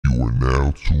are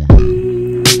now tuned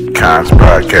in. Kons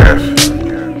podcast.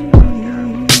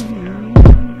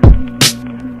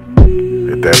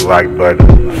 Hit that like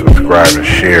button, subscribe and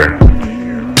share.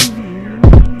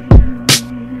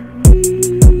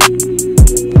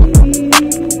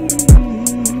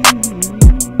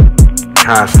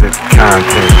 Constant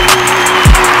content.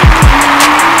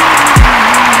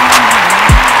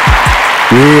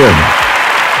 Yeah.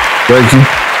 Thank you.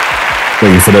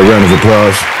 Thank you for that round of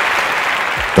applause.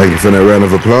 Thank you for that round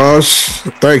of applause.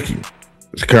 Thank you.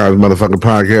 It's Kons motherfucking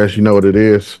podcast. You know what it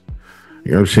is.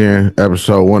 You know what I'm saying?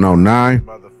 Episode 109.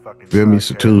 Feel me?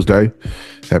 It's a Tuesday.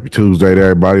 Happy Tuesday to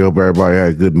everybody. Hope everybody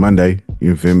had a good Monday.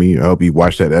 You feel me? I hope you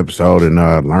watched that episode and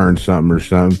learned something or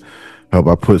something. Hope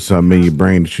I put something in your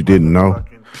brain that you didn't know.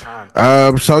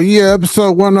 So yeah,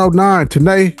 episode 109.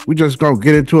 Today, we just gonna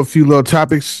get into a few little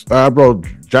topics. Bro,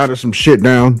 jotted some shit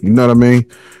down. You know what I mean?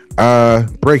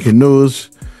 Breaking news.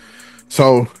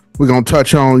 So we're gonna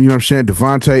touch on, you know what I'm saying,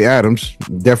 Devante Adams.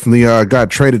 Definitely got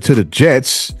traded to the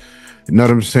Jets. You know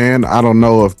what I'm saying? I don't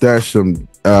know if there's some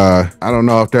I don't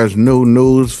know if there's new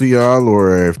news for y'all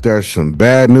or if there's some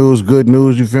bad news, good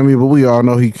news, you feel me? But we all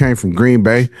know he came from Green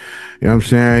Bay. You know what I'm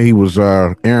saying? He was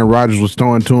Aaron Rodgers was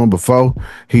throwing to him before.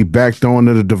 He back throwing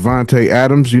to the Devante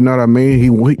Adams, you know what I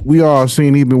mean? We all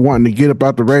seen he been wanting to get up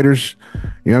out the Raiders.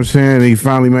 You know what I'm saying? He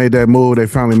finally made that move. They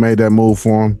finally made that move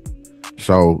for him.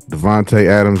 So Devante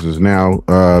Adams is now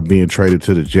being traded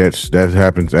to the Jets. That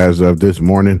happens as of this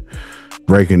morning.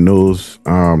 Breaking news.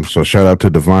 So shout out to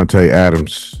Devante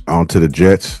Adams on to the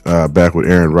Jets, back with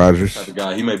Aaron Rodgers. The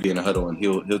guy, he may be in a huddle and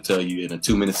he'll tell you in a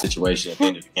 2-minute situation at the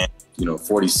end of the game, you know,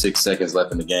 46 seconds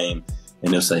left in the game,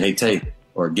 and he'll say, "Hey, Tate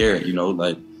or Garrett, you know,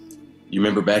 like you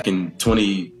remember back in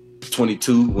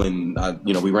 2022 when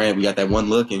we got that one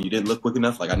look and you didn't look quick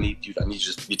enough. Like I need you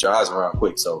just to get your eyes around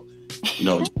quick. So, you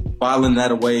know, filing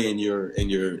that away in your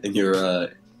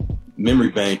memory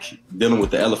bank, dealing with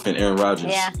the elephant, Aaron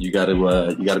Rodgers. Yeah. You got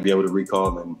to be able to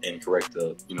recall and correct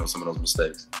some of those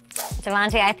mistakes.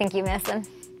 Devante, I think you miss him.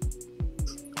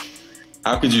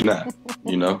 How could you not?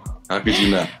 How could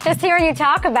you not? Just hearing you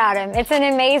talk about him, it's an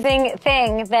amazing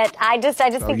thing that I just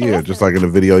think. Yeah, just like in the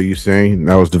video you seen,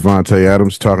 that was Devante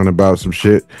Adams talking about some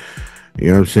shit. You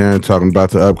know what I'm saying? Talking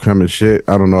about the upcoming shit.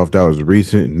 I don't know if that was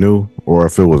recent, new, or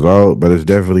if it was old, but it's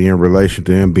definitely in relation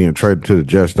to him being traded to the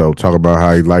Jets, though. Talk about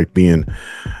how he liked being,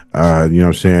 you know what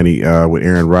I'm saying, with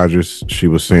Aaron Rodgers. She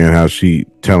was saying how she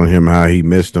telling him how he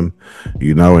missed him,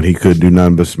 you know, and he couldn't do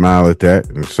nothing but smile at that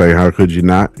and say, how could you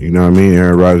not? You know what I mean?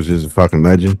 Aaron Rodgers is a fucking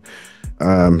legend.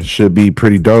 Should be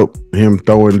pretty dope, him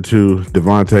throwing to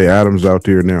Devante Adams out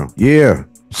there now. Yeah.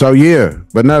 So, yeah.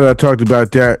 But now that I talked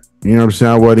about that, you know what I'm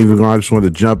saying? I wasn't even going to, I just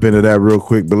wanted to jump into that real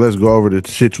quick, but let's go over the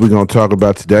shit we're going to talk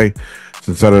about today.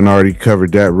 Since I done already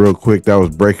covered that real quick, that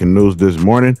was breaking news this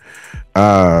morning.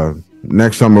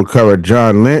 Next, I'm going to cover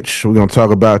John Lynch. We're going to talk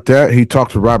about that. He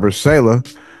talked to Robert Saleh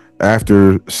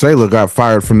after Saleh got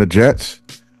fired from the Jets.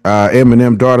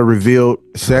 Eminem daughter revealed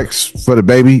sex for the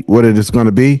baby, what it is going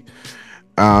to be.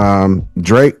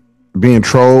 Drake being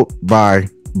trolled by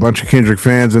a bunch of Kendrick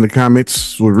fans in the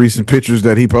comments with recent pictures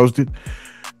that he posted.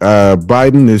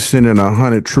 Biden is sending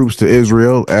 100 troops to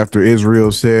Israel after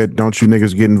Israel said, don't you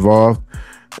niggas get involved.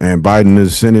 And Biden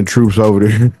is sending troops over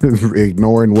there,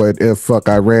 ignoring what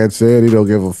Iran said. He don't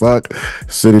give a fuck.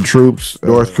 Sending troops.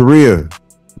 North Korea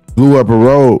blew up a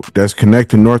road that's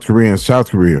connecting North Korea and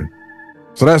South Korea.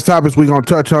 So that's topics we're going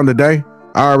to touch on today.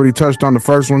 I already touched on the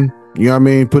first one. You know what I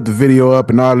mean? Put the video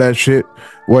up and all that shit.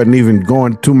 Wasn't even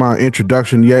going to my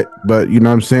introduction yet, but you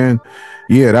know what I'm saying?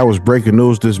 Yeah, that was breaking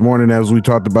news this morning, as we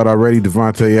talked about already.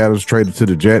 Devante Adams traded to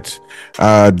the Jets.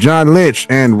 John Lynch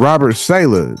and Robert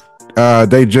Saleh,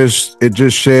 it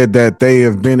just said that they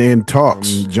have been in talks.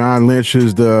 John Lynch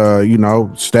is the,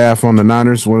 staff on the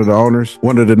Niners, one of the owners,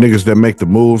 one of the niggas that make the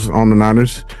moves on the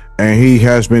Niners. And he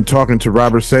has been talking to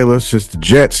Robert Saleh since the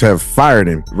Jets have fired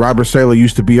him. Robert Saleh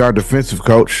used to be our defensive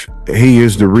coach. He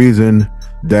is the reason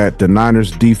that the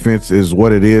Niners defense is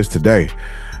what it is today.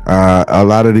 A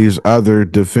lot of these other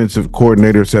defensive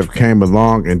coordinators have came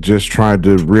along and just tried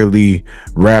to really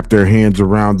wrap their hands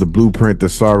around the blueprint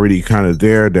that's already kind of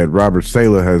there, that Robert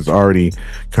Saleh has already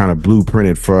kind of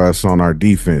blueprinted for us on our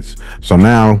defense. So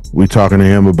now we're talking to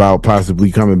him about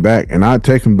possibly coming back, and I'd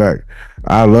take him back.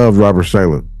 I love Robert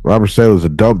Saleh. Robert Saleh is a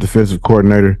dope defensive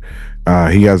coordinator.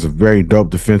 He has a very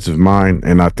dope defensive mind,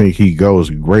 and I think he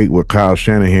goes great with Kyle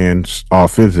Shanahan's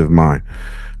offensive mind.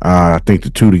 I think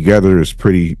the two together is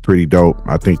pretty dope.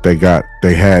 I think they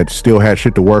still had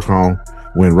shit to work on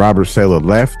when Robert Saleh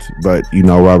left, but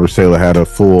Robert Saleh had a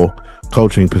full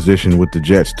coaching position with the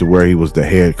Jets to where he was the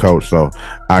head coach. So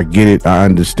I get it, I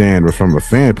understand, but from a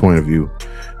fan point of view,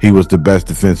 he was the best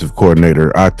defensive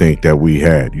coordinator I think that we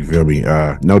had. You feel me?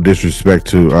 No disrespect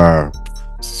to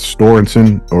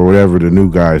Sorensen or whatever the new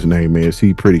guy's name is.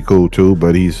 He pretty cool too,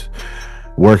 but he's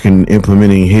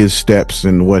implementing his steps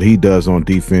and what he does on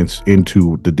defense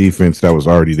into the defense that was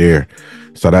already there.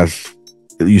 So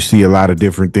you see a lot of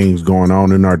different things going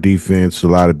on in our defense, a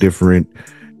lot of different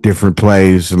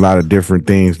plays, a lot of different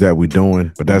things that we're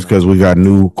doing. But that's because we got a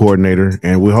new coordinator,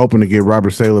 and we're hoping to get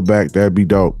Robert Saleh back. That'd be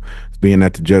dope, being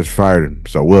that the Jets fired him.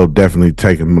 So we'll definitely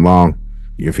take him along.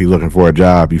 If he's looking for a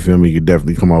job, you feel me, you could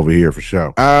definitely come over here for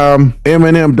sure.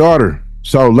 Eminem daughter.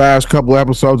 So last couple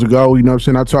episodes ago, you know what I'm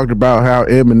saying, I talked about how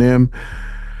Eminem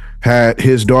had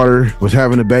his daughter was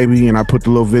having a baby, and I put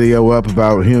the little video up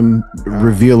about him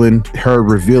revealing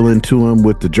to him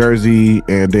with the jersey,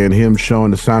 and then him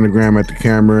showing the sonogram at the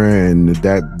camera and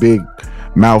that big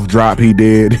mouth drop he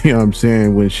did, you know what I'm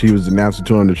saying, when she was announcing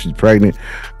to him that she's pregnant.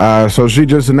 So she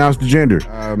just announced the gender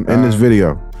in this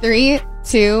video. 3,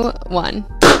 2, 1.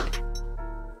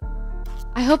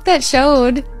 I hope that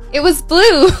showed. It was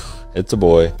blue. It's a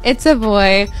boy. It's a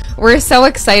boy. We're so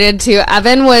excited too.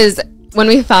 When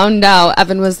we found out,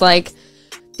 Evan was like,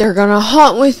 they're gonna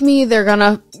hunt with me, they're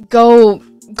gonna go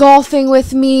golfing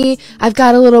with me, I've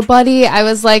got a little buddy. I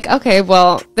was like, okay,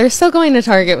 well, they're still going to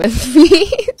Target with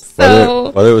me.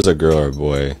 So whether it was a girl or a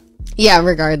boy, yeah,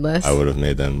 regardless, I would have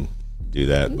made them do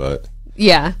that, but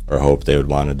yeah, or hope they would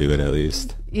want to do it at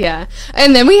least. Yeah.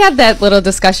 And then we had that little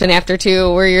discussion after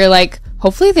too, where you're like,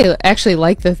 hopefully they actually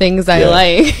like the things I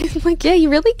like. Like, yeah, you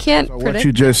really can't predict. What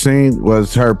you just seen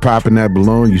was her popping that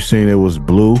balloon. You seen it was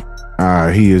blue.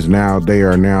 They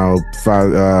are now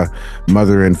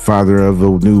mother and father of a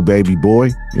new baby boy.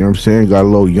 You know what I'm saying? Got a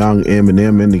little young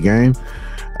Eminem in the game.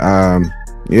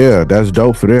 Yeah, that's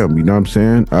dope for them. You know what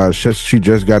I'm saying? She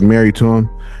just got married to him.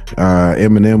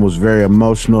 Eminem was very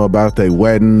emotional about their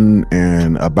wedding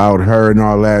and about her and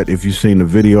all that. If you've seen the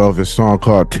video of his song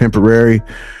called Temporary,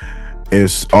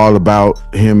 it's all about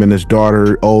him and his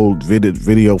daughter, old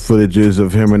video footages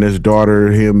of him and his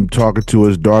daughter, him talking to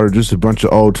his daughter, just a bunch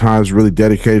of old times really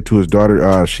dedicated to his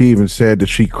daughter. She even said that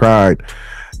she cried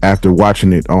after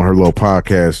watching it on her little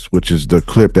podcast, which is the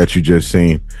clip that you just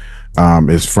seen.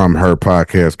 Is from her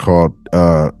podcast called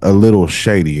A Little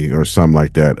Shady or something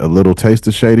like that. A Little Taste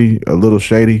of Shady, A Little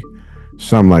Shady,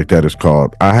 something like that it's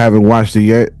called. I haven't watched it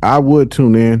yet. I would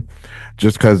tune in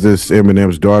just because it's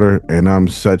Eminem's daughter, and I'm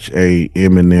such a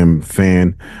Eminem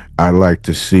fan. I like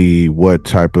to see what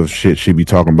type of shit she be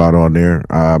talking about on there.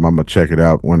 I'm gonna check it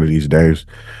out one of these days.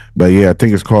 But yeah, I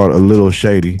think it's called A Little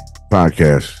Shady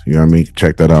podcast. You know what I mean?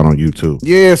 Check that out on YouTube.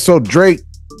 Yeah, so Drake,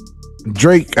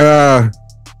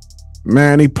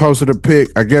 man, he posted a pic.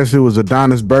 I guess it was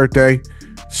Adonis' birthday,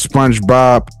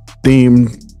 SpongeBob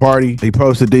themed party. He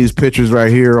posted these pictures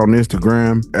right here on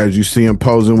Instagram, as you see him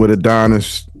posing with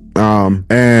Adonis.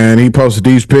 And he posted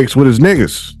these pics with his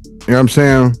niggas. You know what I'm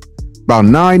saying? About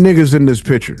 9 niggas in this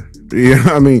picture. You know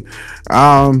what I mean?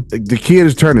 The kid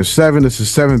is turning 7. It's his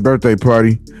 7th birthday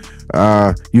party.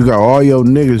 You got all your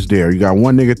niggas there. You got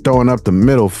one nigga throwing up the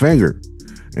middle finger.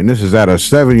 And this is at a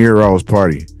 7-year-old's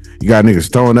party. You got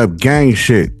niggas throwing up gang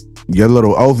shit. Your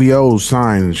little OVO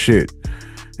sign and shit.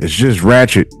 It's just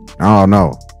ratchet. I don't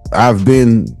know. I've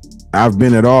been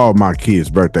at all my kids'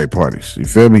 birthday parties. You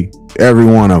feel me? Every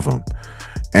one of them.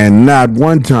 And not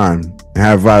one time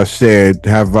have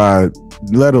I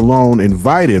let alone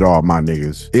invited all my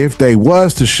niggas. If they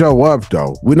was to show up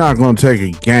though, we're not gonna take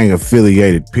a gang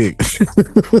affiliated pic.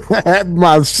 At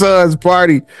my son's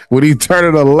party when he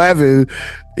turned 11,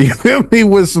 you feel me,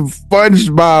 with some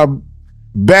SpongeBob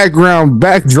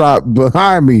backdrop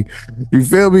behind me, you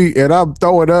feel me, and I'm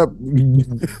throwing up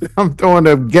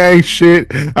gang shit.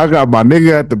 I got my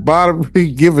nigga at the bottom,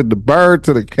 he giving the bird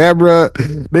to the camera.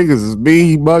 Niggas is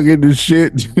me mugging and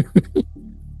shit.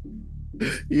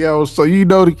 Yo, so you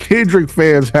know the Kendrick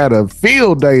fans had a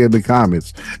field day in the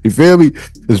comments. You feel me?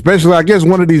 Especially, I guess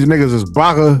one of these niggas is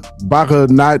Baka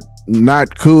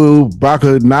not cool,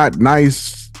 Baka not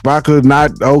nice, Baka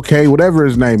not okay, whatever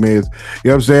his name is. You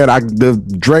know what I'm saying?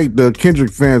 The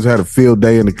Kendrick fans had a field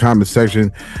day in the comment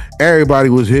section. Everybody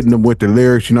was hitting them with the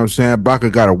lyrics. You know what I'm saying?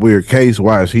 Baka got a weird case.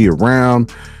 Why is he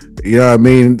around? You know what I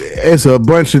mean? It's a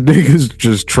bunch of niggas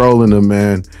just trolling him,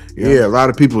 man. Yeah, a lot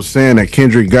of people saying that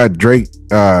Kendrick got Drake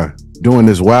doing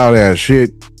this wild ass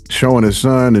shit, showing his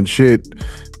son and shit,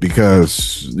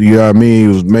 because, you know what I mean, he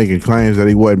was making claims that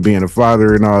he wasn't being a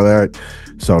father and all that.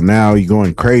 So now you're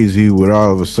going crazy with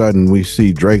all of a sudden we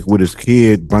see Drake with his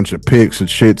kid, bunch of pics and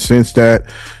shit since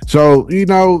that. So, you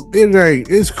know,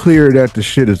 it's clear that the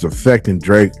shit is affecting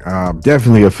Drake.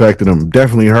 Definitely affected him.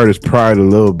 Definitely hurt his pride a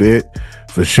little bit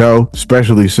for sure,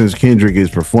 especially since Kendrick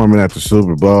is performing at the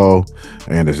Super Bowl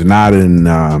and it's not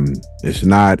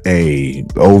a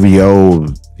OVO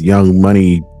Young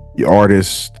Money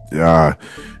artist,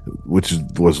 which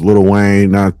was Lil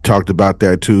Wayne. I talked about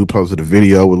that too, posted a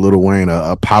video with Lil Wayne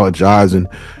apologizing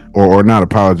or not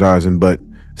apologizing, but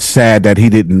sad that he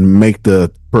didn't make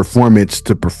the performance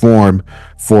to perform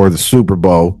for the Super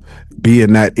Bowl,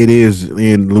 being that it is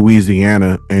in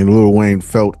Louisiana and Lil Wayne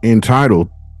felt entitled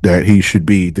that he should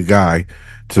be the guy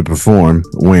to perform,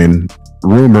 when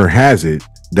rumor has it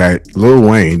that Lil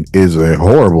Wayne is a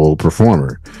horrible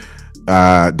performer.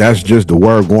 That's just the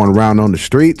word going around on the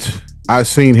streets. I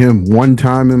seen him one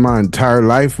time in my entire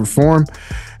life perform,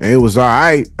 and it was all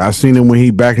right. I seen him when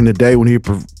he back in the day when he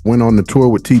went on the tour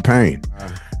with T-Pain.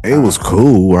 It was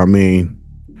cool. I mean,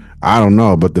 I don't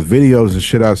know, but the videos and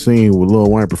shit I've seen with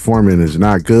Lil Wayne performing is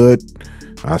not good.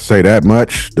 I say that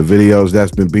much. The videos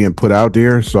that's been being put out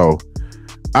there. So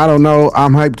I don't know.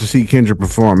 I'm hyped to see Kendrick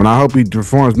perform, and I hope he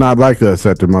performs not like us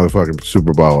at the motherfucking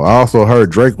Super Bowl. I also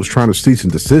heard Drake was trying to cease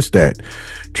and desist that,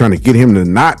 trying to get him to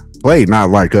not play Not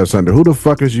Like Us under. Who the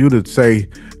fuck is you to say,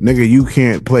 nigga, you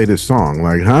can't play this song?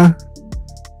 Like, huh?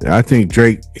 I think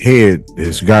Drake head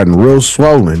has gotten real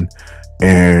swollen,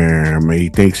 and I mean, he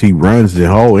thinks he runs the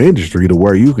whole industry to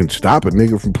where you can stop a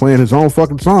nigga from playing his own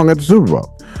fucking song at the Super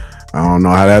Bowl. I don't know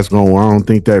how that's going. I don't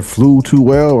think that flew too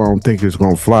well. I don't think it's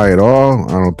going to fly at all.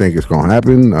 I don't think it's going to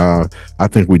happen. I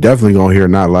think we definitely going to hear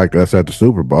Not Like Us at the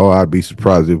Super Bowl. I'd be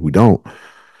surprised if we don't.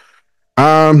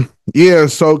 Yeah,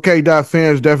 so K-Dot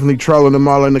fans definitely trolling them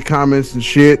all in the comments and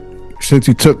shit, since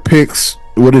he took pics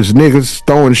with his niggas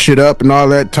throwing shit up and all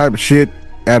that type of shit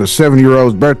at a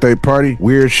 7-year-old's birthday party.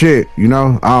 Weird shit, you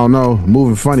know? I don't know.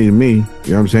 Moving funny to me. You know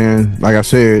what I'm saying? Like I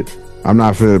said, I'm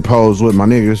not finna pose with my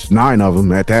niggas, 9 of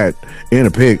them at that, in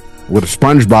a pic with a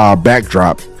SpongeBob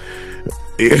backdrop.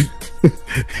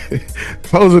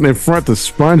 Posing in front of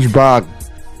SpongeBob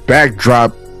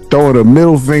backdrop, throwing a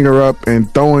middle finger up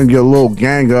and throwing your little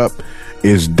gang up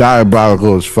is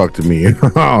diabolical as fuck to me. I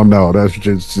don't know. That's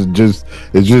it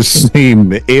just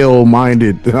seemed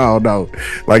ill-minded. I don't know.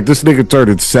 Like, this nigga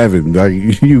turned 7.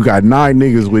 Like, you got 9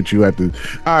 niggas with you at the.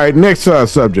 All right, next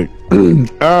subject.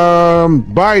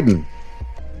 Biden.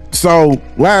 So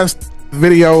last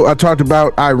video I talked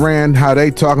about Iran, how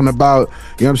they talking about,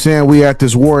 you know what I'm saying, we at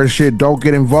this war and shit, don't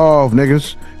get involved,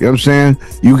 niggas. You know what I'm saying?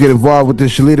 You get involved with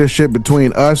this leadership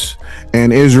between us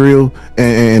and Israel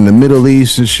and the Middle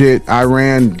East and shit,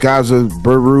 Iran, Gaza,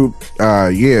 Beirut,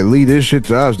 yeah, lead this shit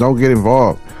to us, don't get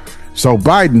involved. So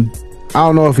Biden, I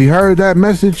don't know if he heard that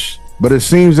message, but it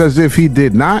seems as if he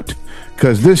did not,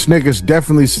 because this nigga's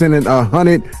definitely sending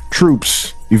 100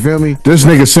 troops. You feel me? This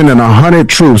nigga sending 100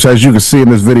 troops, as you can see in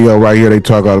this video right here. They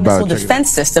talk all about missile defense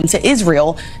system to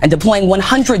Israel and deploying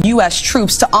 100 U.S.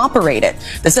 troops to operate it.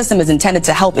 The system is intended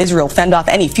to help Israel fend off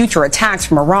any future attacks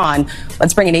from Iran.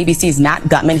 Let's bring in ABC's Matt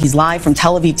Gutman. He's live from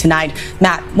Tel Aviv tonight.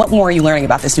 Matt, what more are you learning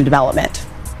about this new development?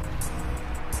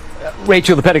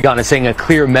 Rachel, the Pentagon is saying a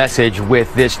clear message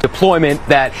with this deployment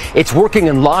that it's working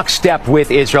in lockstep with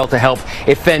Israel to help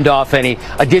it fend off any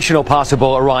additional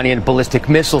possible Iranian ballistic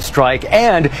missile strike,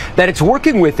 and that it's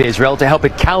working with Israel to help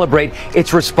it calibrate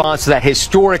its response to that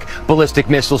historic ballistic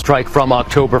missile strike from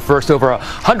October 1st. Over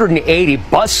 180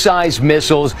 bus-sized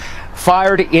missiles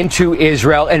fired into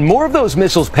Israel, and more of those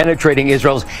missiles penetrating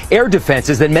Israel's air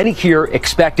defenses than many here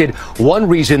expected. One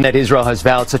reason that Israel has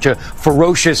vowed such a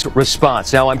ferocious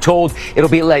response. Now, I'm told it'll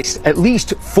be at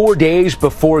least 4 days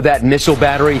before that missile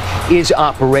battery is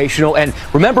operational. And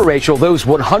remember, Rachel, those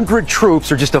 100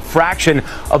 troops are just a fraction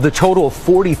of the total of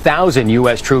 40,000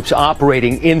 U.S. troops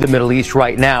operating in the Middle East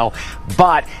right now.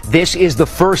 But this is the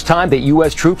first time that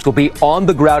U.S. troops will be on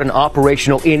the ground and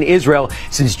operational in Israel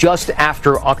since just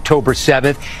after October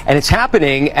 7th. And it's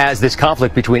happening as this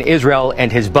conflict between Israel and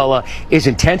Hezbollah is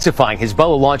intensifying.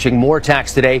 Hezbollah launching more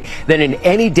attacks today than in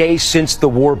any day since the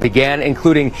war began,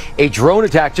 including a drone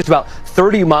attack just about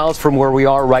 30 miles from where we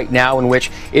are right now, in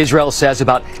which Israel says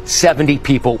about 70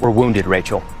 people were wounded,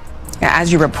 Rachel.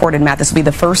 As you reported, Matt, this will be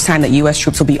the first time that U.S.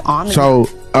 troops will be on the So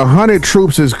 100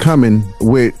 troops is coming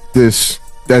with this,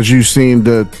 as you've seen,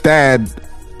 the THAAD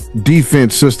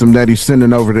defense system that he's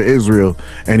sending over to Israel,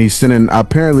 and he's sending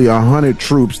apparently 100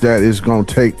 troops that is going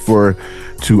to take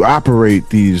to operate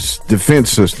these defense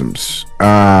systems.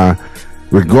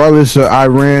 Regardless of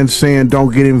Iran saying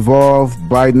don't get involved,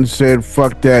 Biden said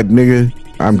fuck that, nigga,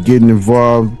 I'm getting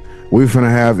involved. We're gonna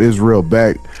have Israel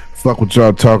back fuck what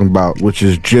y'all talking about, which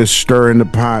is just stirring the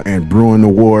pot and brewing the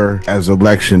war as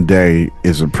election day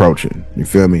is approaching. You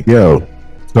feel me? Yo,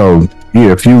 so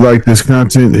yeah, if you like this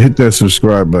content, hit that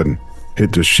subscribe button,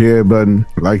 hit the share button,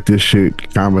 like this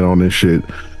shit, comment on this shit,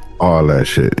 all that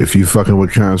shit. If you fucking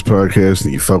with Kons podcast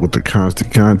and you fuck with the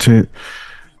constant content,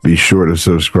 be sure to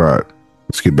subscribe.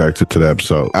 Let's get back to the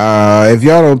episode. If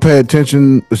y'all don't pay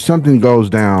attention, something goes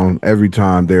down every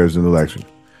time there's an election.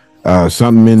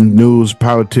 Something in news,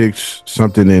 politics,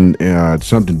 something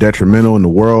detrimental in the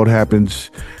world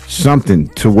happens, something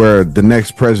to where the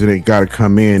next president got to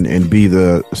come in and be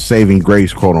the saving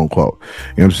grace, quote unquote.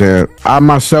 You know what I'm saying? I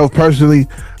myself personally,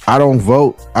 I don't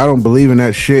vote. I don't believe in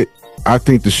that shit. I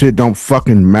think the shit don't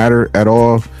fucking matter at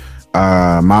all.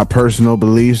 My personal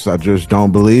beliefs, I just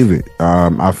don't believe it.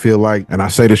 I feel like, and I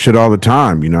say this shit all the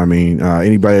time, you know what I mean?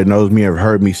 Anybody that knows me have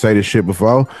heard me say this shit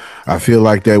before. I feel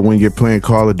like that when you're playing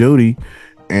Call of Duty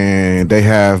and they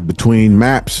have between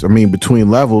levels,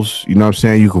 you know what I'm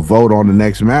saying, you can vote on the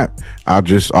next map. I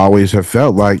just always have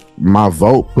felt like my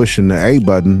vote pushing the A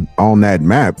button on that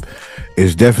map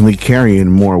is definitely carrying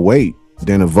more weight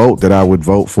than a vote that I would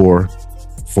vote for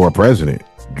a president.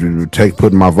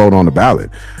 Putting my vote on the ballot.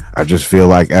 I just feel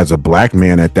like as a black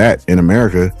man at that in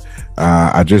America,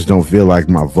 I just don't feel like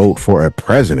my vote for a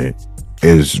president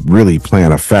is really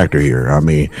playing a factor here. I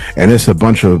mean, and it's a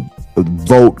bunch of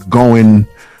vote going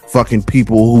fucking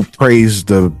people who praise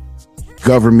the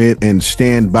government and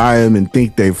stand by them and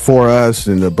think they for us,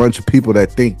 and a bunch of people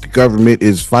that think the government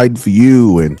is fighting for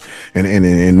you and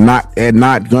not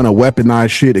gonna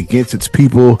weaponize shit against its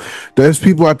people. There's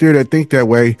people out there that think that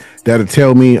way, that'll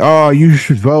tell me, oh, you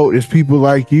should vote. It's people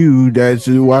like you that's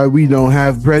why we don't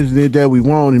have president that we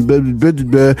want, and blah, blah,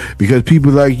 blah, blah, because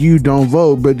people like you don't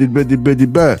vote. But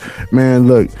man,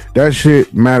 look, that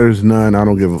shit matters none. I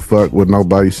don't give a fuck what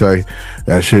nobody say.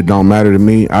 That shit don't matter to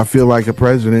me. I feel like a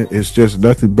president is just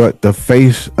nothing but the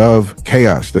face of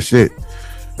chaos. That's it.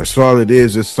 That's all it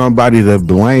is. It's somebody to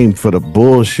blame for the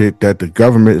bullshit that the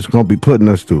government is going to be putting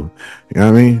us through. You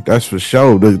know what I mean? That's for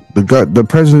sure. The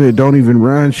president don't even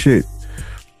run shit.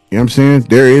 You know what I'm saying?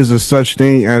 There is a such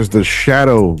thing as the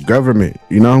shadow government,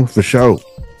 you know, for sure.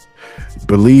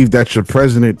 Believe that your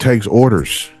president takes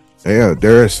orders. Yeah,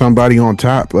 there is somebody on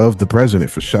top of the president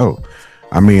for sure.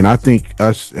 I mean, I think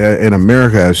us in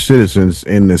America as citizens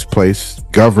in this place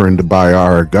governed by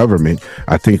our government,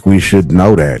 I think we should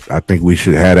know that. I think we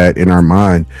should have that in our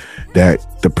mind,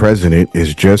 that the president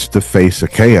is just the face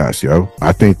of chaos, yo.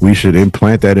 I think we should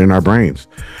implant that in our brains.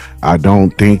 I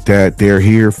don't think that they're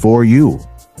here for you.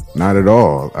 Not at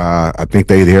all. I think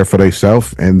they're there for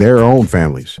themselves and their own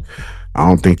families. I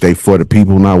don't think they for the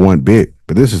people, not one bit.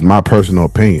 But this is my personal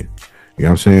opinion. You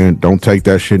know what I'm saying? Don't take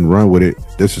that shit and run with it.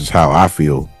 This is how I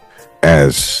feel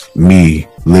as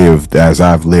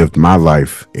I've lived my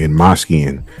life in my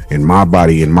skin, in my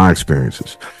body, in my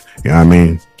experiences. You know what I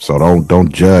mean? So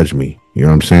don't judge me. You know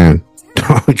what I'm saying?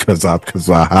 Because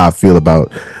how I feel about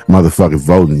motherfucking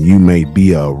voting. You may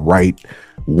be a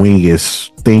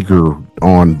right-wingist thinker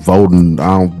on voting.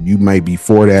 You may be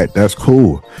for that. That's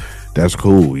cool. That's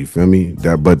cool, you feel me?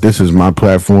 But this is my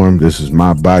platform, this is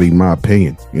my body, my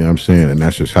opinion. You know what I'm saying? And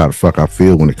that's just how the fuck I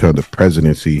feel when it comes to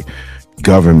presidency,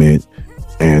 government,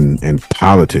 and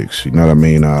politics. You know what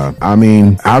I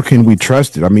mean? How can we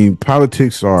trust it? I mean,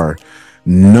 politics are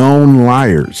known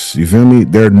liars. You feel me?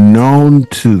 They're known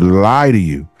to lie to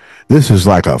you. This is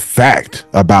like a fact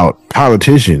about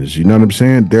politicians. You know what I'm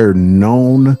saying? They're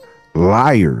known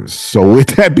liars. So with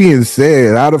that being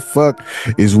said, how the fuck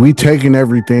is we taking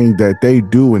everything that they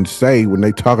do and say when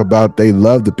they talk about they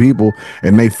love the people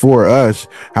and they for us?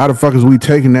 How the fuck is we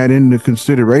taking that into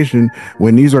consideration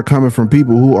when these are coming from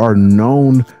people who are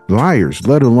known liars,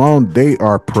 let alone they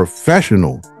are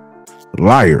professional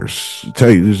liars? Tell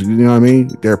you, you know what I mean?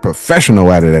 They're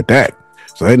professional at it at that.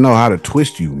 So they know how to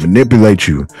twist you, manipulate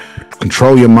you,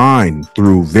 control your mind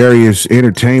through various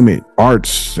entertainment,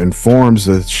 arts, and forms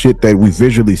of shit that we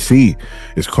visually see.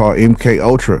 It's called MK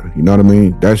Ultra. You know what I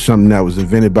mean? That's something that was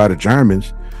invented by the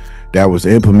Germans that was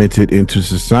implemented into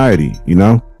society, you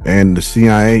know? And the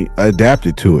CIA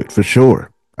adapted to it for sure.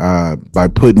 By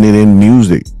putting it in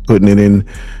music, putting it in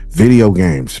video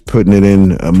games, putting it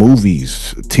in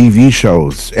movies, TV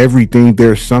shows, everything.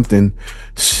 There's something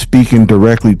speaking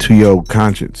directly to your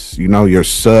conscience, you know, your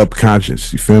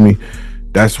subconscious. You feel me?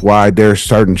 That's why there's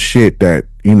certain shit that,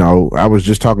 you know, I was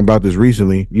just talking about this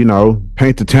recently, you know,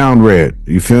 paint the town red.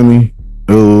 You feel me?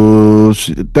 devil,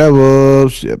 she the devil,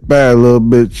 she a bad little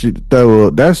bitch, she the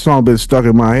devil. That song been stuck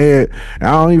in my head. And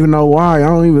I don't even know why. I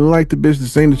don't even like the bitch to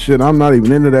sing the shit. I'm not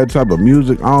even into that type of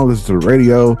music. I don't listen to the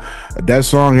radio. That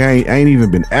song ain't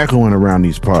even been echoing around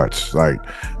these parts. Like,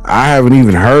 I haven't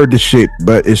even heard the shit,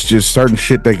 but it's just certain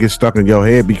shit that gets stuck in your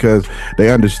head because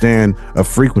they understand a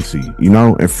frequency, you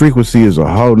know? And frequency is a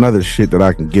whole nother shit that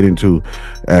I can get into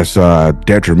as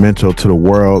detrimental to the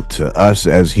world, to us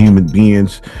as human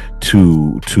beings,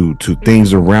 to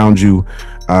things around you.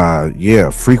 Yeah,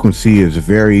 frequency is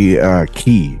very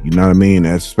key, you know what I mean?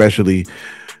 Especially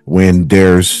when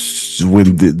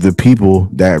the people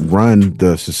that run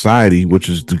the society, which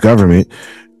is the government,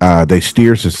 they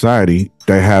steer society.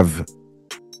 They have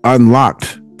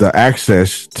unlocked the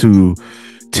access to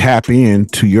tap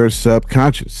into your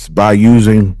subconscious by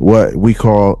using what we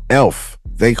call ELF.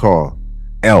 They call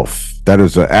ELF. That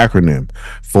is an acronym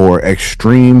for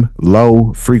extreme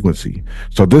low frequency.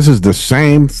 So this is the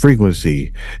same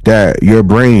frequency that your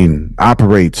brain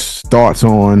operates thoughts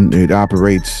on. It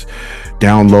operates,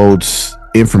 downloads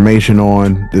information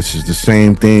on. This is the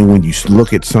same thing when you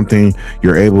look at something,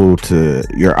 you're able to,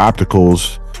 your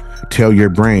opticals tell your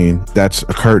brain that's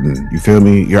a curtain. You feel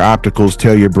me? Your opticals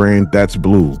tell your brain that's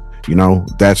blue. You know,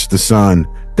 that's the sun,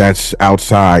 that's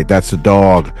outside, that's a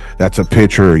dog, that's a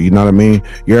picture. You know what I mean?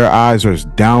 Your eyes are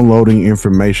downloading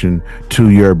information to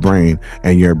your brain,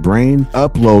 and your brain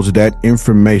uploads that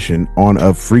information on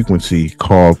a frequency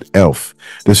called ELF.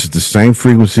 This is the same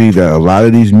frequency that a lot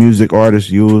of these music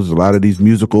artists use, a lot of these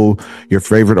your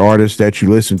favorite artists that you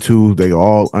listen to, they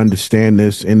all understand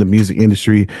this in the music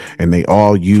industry, and they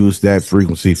all use that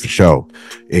frequency for show.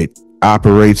 It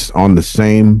operates on the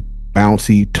same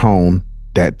bouncy tone,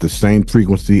 that the same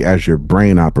frequency as your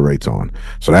brain operates on.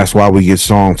 So that's why we get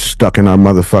songs stuck in our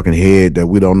motherfucking head that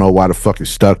we don't know why the fuck it's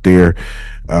stuck there.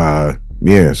 Yeah,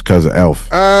 it's because of ELF.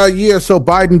 Yeah, so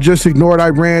Biden just ignored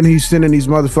Iran. He's sending these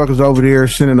motherfuckers over there,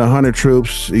 sending 100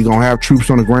 troops. He's gonna have troops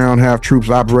on the ground, have troops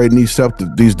operating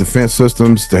these defense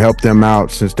systems to help them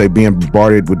out, since they being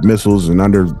bombarded with missiles and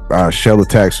under shell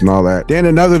attacks and all that. Then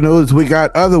in other news, we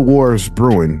got other wars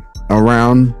brewing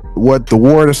around what the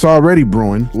war that's already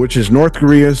brewing, which is North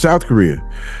Korea and South Korea.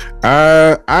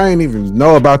 I ain't even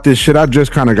know about this shit. I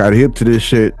just kind of got hip to this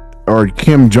shit. Or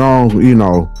Kim Jong, you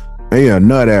know, he a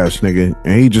nut ass nigga,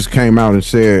 and he just came out and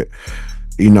said,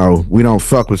 you know, we don't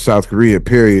fuck with South Korea,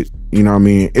 period. You know what I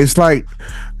mean? It's like,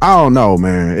 I don't know,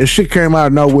 man. This shit came out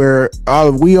of nowhere.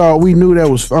 We knew that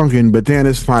was funkin', but then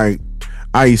it's like,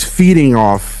 he's feeding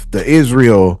off the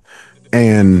Israel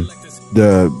and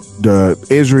the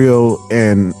Israel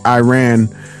and Iran,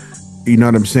 you know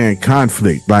what I'm saying,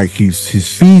 conflict. Like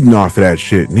he's feeding off of that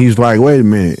shit, and he's like, wait a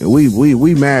minute,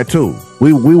 we mad too.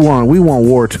 We want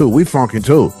war too. We funkin'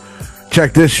 too.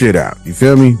 Check this shit out. You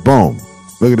feel me? Boom.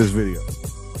 Look at this video.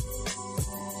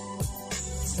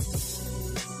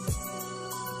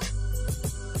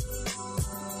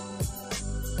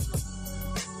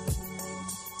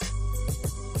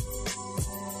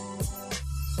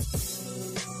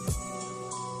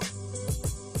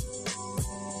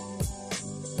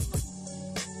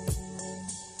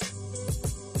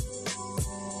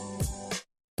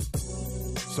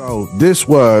 So this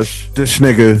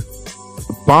nigga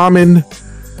bombing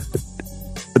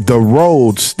the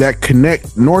roads that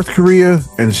connect North Korea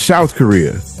and South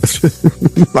Korea.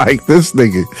 Like this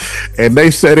nigga. And they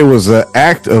said it was an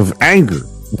act of anger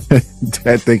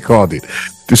that they called it.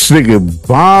 This nigga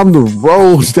bombed the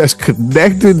roads that's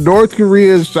connected North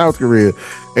Korea and South Korea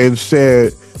and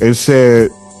said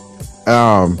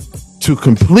to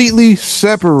completely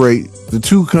separate the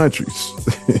two countries.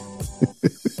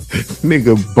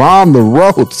 Nigga bomb the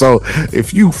road. So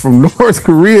if you from North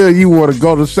Korea, you want to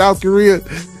go to South Korea,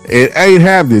 it ain't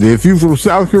happening. If you from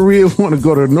South Korea want to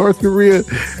go to North Korea,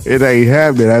 it ain't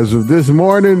happening. As of this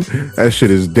morning, that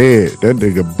shit is dead. That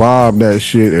nigga bombed that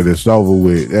shit and it's over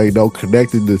with. Ain't no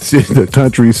connecting the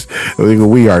countries. Nigga,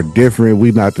 we are different.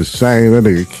 We not the same. That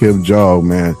nigga Kim Jong,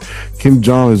 man. Kim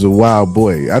Jong is a wild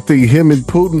boy. I think him and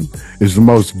Putin is the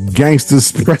most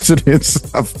gangsters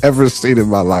presidents I've ever seen in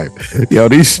my life. Yo,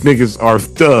 these niggas are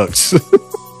thugs.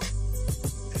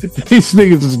 These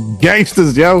niggas is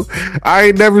gangsters, yo. I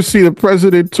ain't never seen a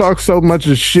president talk so much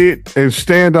of shit and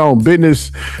stand on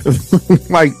business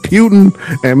like Putin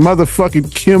and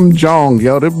motherfucking Kim Jong,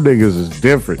 yo. Them niggas is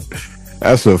different.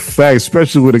 That's a fact,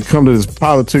 especially when it comes to this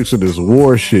politics and this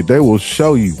war shit. They will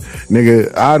show you,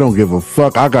 nigga, I don't give a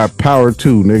fuck. I got power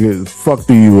too, nigga. Fuck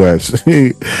the U.S.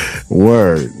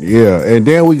 Word, yeah. And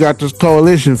then we got this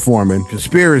coalition forming,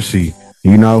 conspiracy.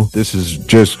 You know, this is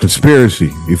just conspiracy.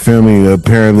 You feel me?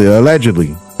 Apparently,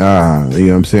 allegedly, You know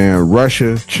what I'm saying?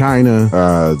 Russia, China,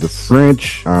 the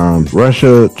French,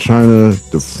 Russia, China,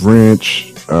 the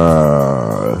French,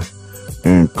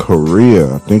 and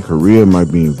Korea. I think Korea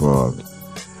might be involved.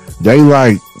 They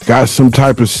like got some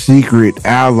type of secret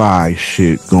ally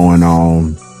shit going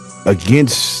on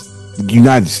against the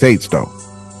United States though.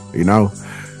 You know?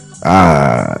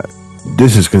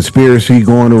 This is conspiracy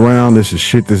going around. This is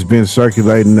shit that's been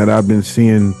circulating that I've been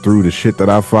seeing through the shit that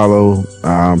I follow.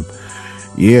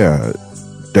 Yeah,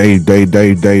 they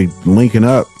linking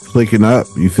up, clicking up.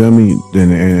 You feel me?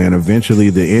 And eventually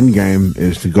the end game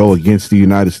is to go against the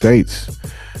United States.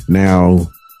 Now,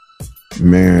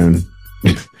 man,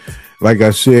 like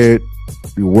I said,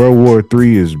 World War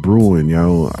III is brewing,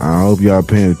 yo. I hope y'all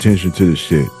paying attention to this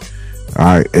shit. All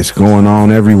right, it's going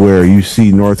on everywhere. You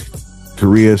see North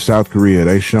Korea, South Korea,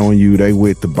 they showing you they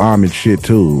with the bombing shit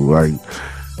too. Like,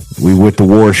 we with the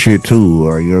war shit too.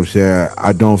 Or, you know what I'm saying?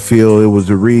 I don't feel it was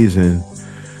a reason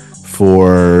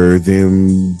for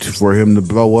him to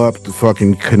blow up the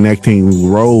fucking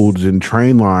connecting roads and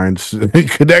train lines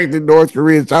connecting North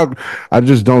Korea and South. I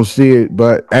just don't see it.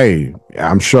 But hey,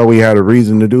 I'm sure we had a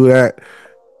reason to do that.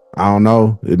 I don't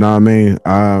know. You know what I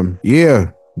mean?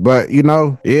 Yeah. But, you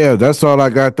know, yeah, that's all I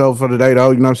got, though, for today,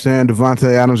 though. You know what I'm saying?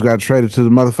 Devante Adams got traded to the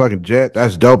motherfucking Jet.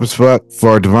 That's dope as fuck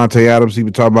for Devante Adams. He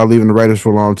been talking about leaving the Raiders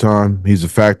for a long time. He's a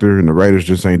factor, and the Raiders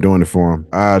just ain't doing it for him.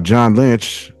 John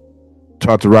Lynch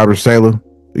talked to Robert Saleh,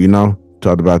 you know,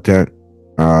 talked about that.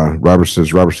 Robert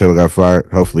Saleh got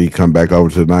fired. Hopefully he come back over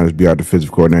to the Niners, be our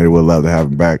defensive coordinator. We'd love to have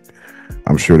him back.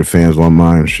 I'm sure the fans won't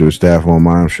mind. I'm sure the staff won't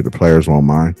mind. I'm sure the players won't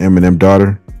mind. Eminem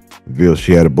daughter revealed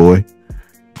she had a boy.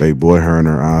 Baby boy, her and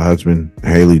her husband,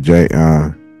 Hailie, Jade,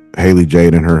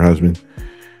 and her husband,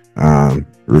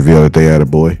 revealed that they had a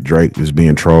boy. Drake is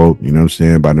being trolled, you know what I'm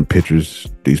saying, by them pictures,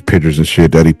 these pictures and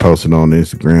shit that he posted on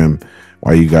Instagram.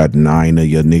 Why you got 9 of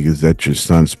your niggas at your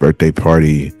son's birthday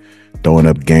party throwing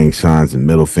up gang signs and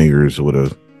middle fingers with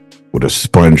a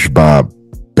SpongeBob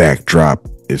backdrop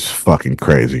is fucking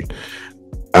crazy.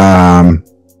 Biden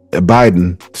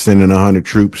sending 100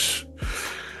 troops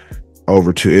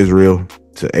over to Israel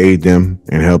to aid them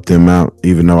and help them out,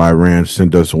 even though Iran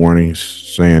sent us warnings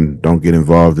saying don't get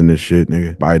involved in this shit,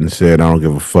 nigga. Biden said, I don't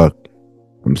give a fuck.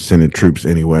 I'm sending troops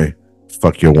anyway.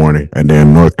 Fuck your warning. And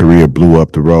then North Korea blew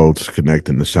up the roads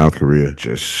connecting to South Korea.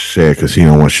 Just said because he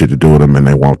don't want shit to do with them and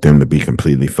they want them to be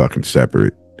completely fucking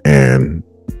separate. And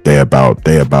they about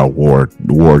war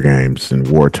games and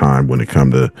wartime when it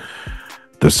comes to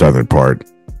the southern part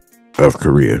of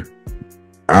Korea.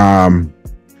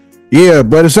 Yeah,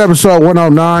 but it's episode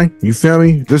 109. You feel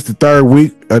me? This is the third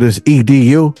week of this EDU.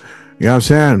 You know what I'm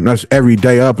saying? That's every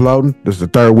day uploading. This is the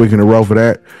third week in a row for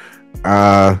that.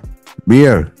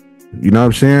 Yeah, you know what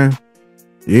I'm saying?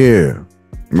 Yeah.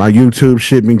 My YouTube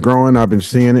shit been growing. I've been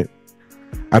seeing it.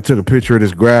 I took a picture of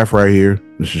this graph right here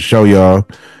just to show y'all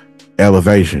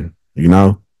elevation. You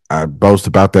know? I boast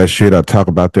about that shit. I talk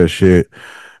about that shit.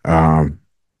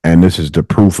 And this is the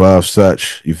proof of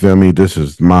such. You feel me? This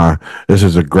is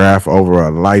a graph over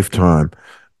a lifetime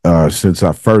since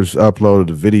I first uploaded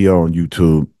the video on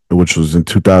YouTube, which was in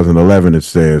 2011. It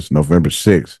says November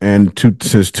 6th, and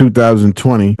since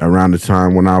 2020, around the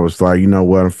time when I was like, you know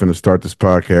what, I'm finna start this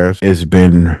podcast, it's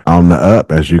been on the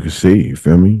up, as you can see. You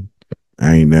feel me?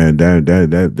 Ain't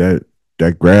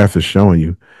that graph is showing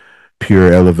you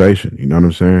pure elevation. You know what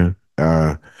I'm saying?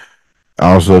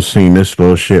 I also seen this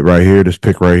little shit right here, this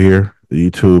pic right here.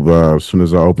 YouTube, as soon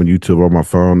as I open YouTube on my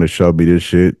phone, they showed me this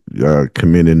shit,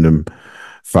 committing them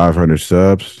 500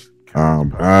 subs.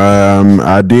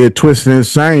 I did Twisted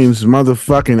Insane's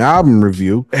motherfucking album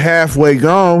review. Halfway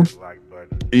gone.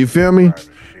 You feel me?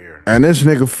 And this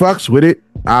nigga fucks with it.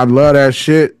 I love that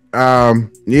shit.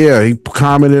 Yeah, he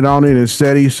commented on it and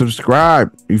said he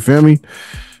subscribed. You feel me?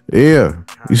 Yeah.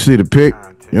 You see the pic?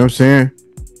 You know what I'm saying?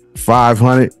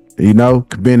 500. You know,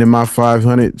 been in my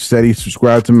 500, said he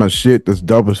subscribed to my shit. That's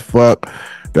dope as fuck.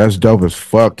 That's dope as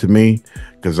fuck to me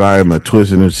because I am a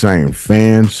Twisted Insane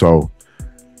fan. So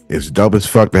it's dope as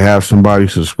fuck to have somebody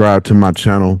subscribe to my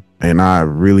channel. And I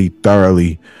really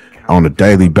thoroughly, on a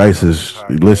daily basis,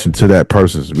 listen to that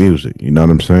person's music. You know what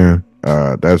I'm saying?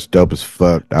 That's dope as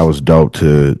fuck. That was dope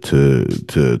to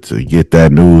get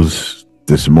that news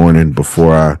this morning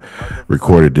before I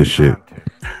recorded this shit.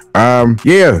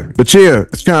 Yeah, but yeah,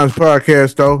 it's Kons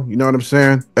podcast though. You know what I'm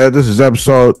saying? This is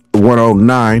episode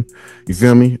 109. You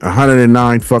feel me?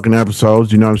 109 fucking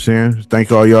episodes. You know what I'm saying?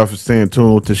 Thank all y'all for staying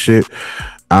tuned with the shit.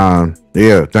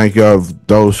 Yeah, thank y'all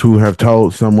those who have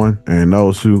told someone and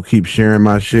those who keep sharing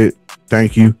my shit.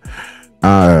 Thank you.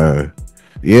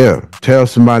 Yeah, tell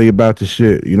somebody about the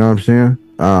shit. You know what I'm saying?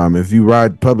 If you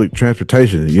ride public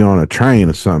transportation, you're on a train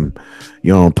or something,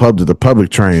 you're on the public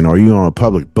train, or you on a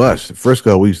public bus. In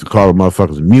Frisco, we used to call the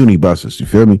motherfuckers muni buses. You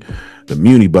feel me? The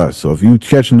muni bus. So if you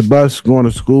catching the bus, going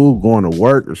to school, going to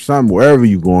work or something, wherever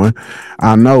you going,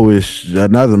 I know it's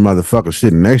another motherfucker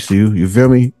sitting next to you. You feel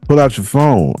me? Pull out your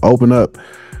phone, open up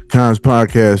Kons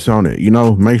podcast on it. You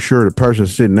know, make sure the person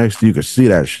sitting next to you can see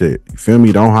that shit. You feel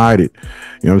me? Don't hide it.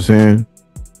 You know what I'm saying?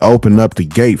 Open up the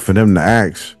gate for them to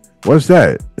ask, what's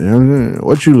that? You know what I'm saying?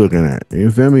 What you looking at?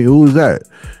 You feel me? Who is that?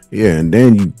 Yeah, and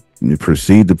then you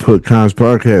proceed to put Kons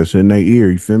podcast in their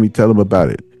ear. You feel me? Tell them about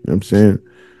it. You know what I'm saying?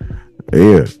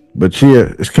 Yeah. But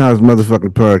yeah, it's Kons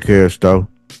motherfucking podcast though.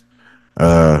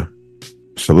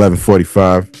 It's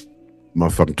 11:45,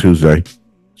 motherfucking Tuesday.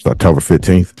 It's October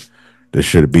 15th. This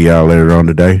should be out later on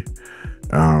today.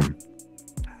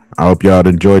 I hope y'all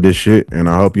enjoyed this shit, and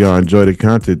I hope y'all enjoy the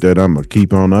content that I'm gonna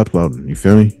keep on uploading. You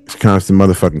feel me? It's constant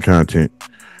motherfucking content.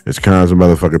 It's Kons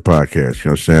motherfucking podcast.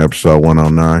 You know what I'm saying? Episode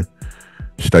 109.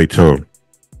 Stay tuned.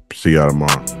 See y'all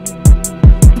tomorrow.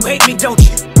 Wait me, don't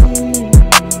you?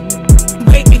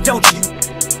 Wait me, don't you?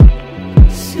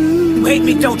 Wait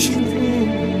me, don't you?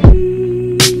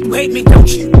 Wait me,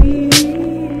 don't you?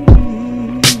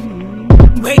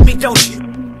 Wait me, don't you?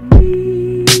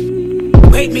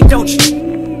 Wait me, don't you?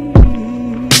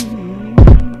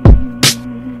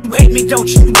 Wait me, don't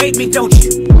you? Wait me, don't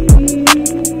you?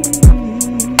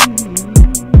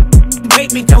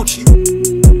 Wait me, don't you?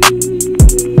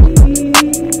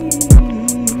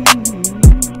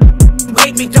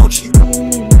 Wait me, don't you?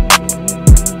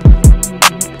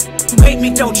 Wait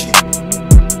me, don't you?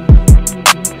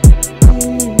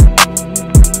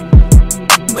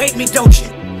 Wait me, don't you?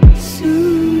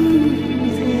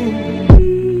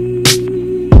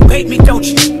 Wait me, don't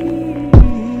you?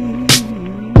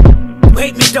 Wait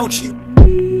me, don't you?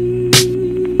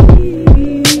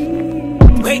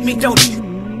 Wait me, don't you?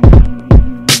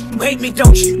 Wait me,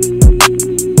 don't you?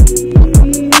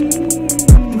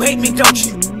 Wait me, don't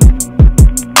you?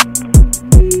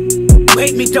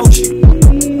 Wait me, don't you?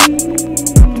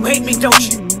 Wait me, don't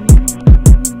you?